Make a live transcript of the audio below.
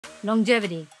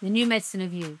Longevity, the new medicine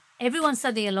of you. Everyone's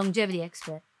suddenly a longevity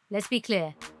expert. Let's be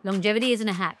clear, longevity isn't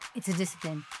a hack, it's a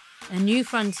discipline. A new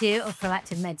frontier of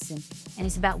proactive medicine. And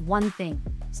it's about one thing,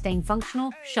 staying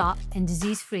functional, sharp, and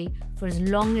disease-free for as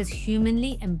long as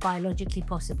humanly and biologically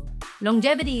possible.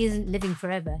 Longevity isn't living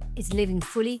forever, it's living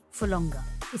fully for longer.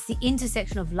 It's the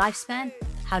intersection of lifespan,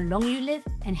 how long you live,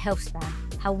 and healthspan,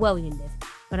 how well you live.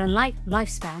 But unlike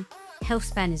lifespan,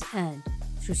 healthspan is earned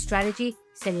through strategy,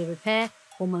 cellular repair,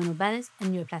 hormonal balance,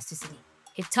 and neuroplasticity.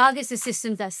 It targets the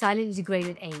systems that silently degrade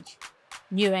with age.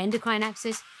 Neuroendocrine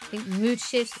axis, think mood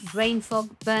shifts, brain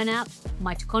fog, burnout,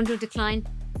 mitochondrial decline,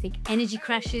 think energy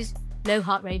crashes, low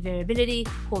heart rate variability,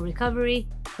 poor recovery,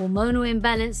 hormonal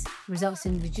imbalance results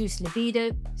in reduced libido,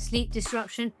 sleep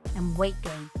disruption, and weight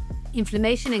gain.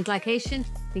 Inflammation and glycation,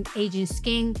 think aging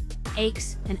skin,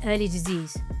 aches, and early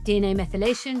disease. DNA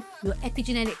methylation, your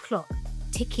epigenetic clock,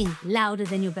 ticking louder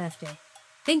than your birthday.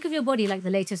 Think of your body like the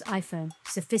latest iPhone,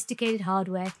 sophisticated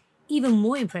hardware, even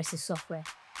more impressive software.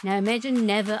 Now imagine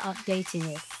never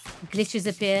updating it. Glitches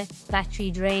appear, battery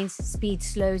drains, speed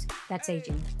slows, that's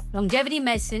aging. Longevity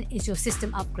medicine is your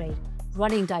system upgrade,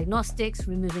 running diagnostics,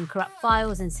 removing corrupt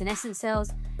files and senescent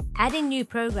cells, adding new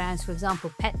programs, for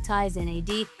example peptides,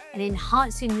 NAD, and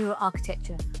enhancing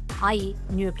neuroarchitecture, i.e.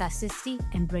 neuroplasticity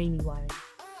and brain rewiring.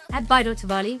 At by Dr.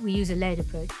 Vali, we use a layered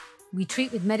approach. We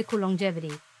treat with medical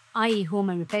longevity, i.e.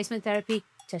 hormone replacement therapy,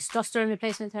 testosterone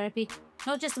replacement therapy,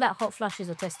 not just about hot flushes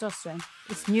or testosterone,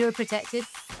 it's neuroprotective,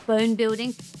 bone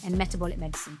building, and metabolic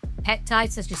medicine.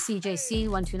 Peptides such as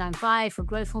CJC1295 for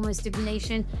growth hormone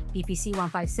stimulation,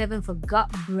 BPC157 for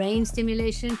gut-brain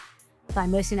stimulation,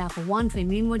 thymosin alpha-1 for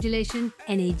immune modulation,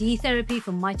 NAD therapy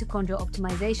for mitochondrial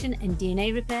optimization and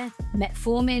DNA repair,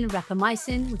 metformin,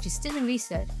 rapamycin, which is still in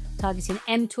research, targeting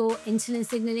mTOR, insulin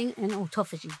signaling, and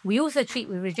autophagy. We also treat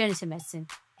with regenerative medicine,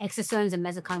 exosomes and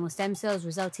mesenchymal stem cells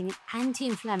resulting in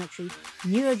anti-inflammatory,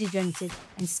 neurodegenerative,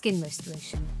 and skin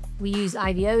restoration. We use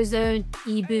IV ozone,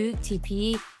 EBU,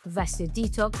 TPE for vascular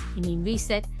detox, immune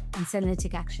reset, and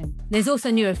senolytic action. There's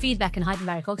also neurofeedback and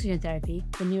hyperbaric oxygen therapy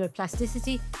for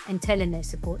neuroplasticity and telomere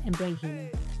support and brain healing.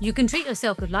 You can treat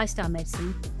yourself with lifestyle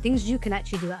medicine, things you can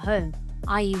actually do at home,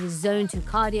 i.e. with zone 2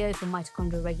 cardio for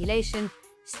mitochondrial regulation,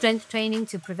 strength training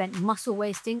to prevent muscle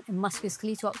wasting and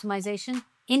musculoskeletal optimization,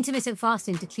 intermittent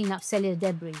fasting to clean up cellular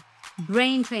debris,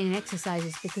 brain training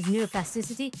exercises because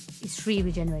neuroplasticity is free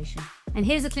regeneration. And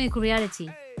here's the clinical reality.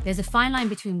 There's a fine line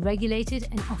between regulated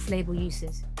and off-label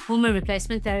uses. Hormone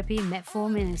replacement therapy,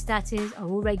 metformin, and statins are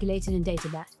all regulated and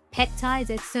data-backed. Peptides,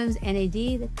 exosomes,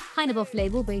 NAD, they're kind of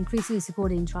off-label but increasingly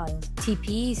supported in trials.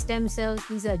 TPE, stem cells,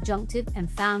 these are adjunctive and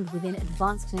found within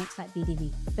advanced clinics like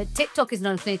BDV. But TikTok is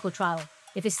not a clinical trial.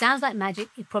 If it sounds like magic,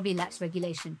 it probably lacks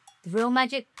regulation. The real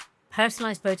magic?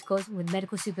 Personalized protocols with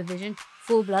medical supervision,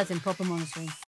 full bloods, and proper monitoring.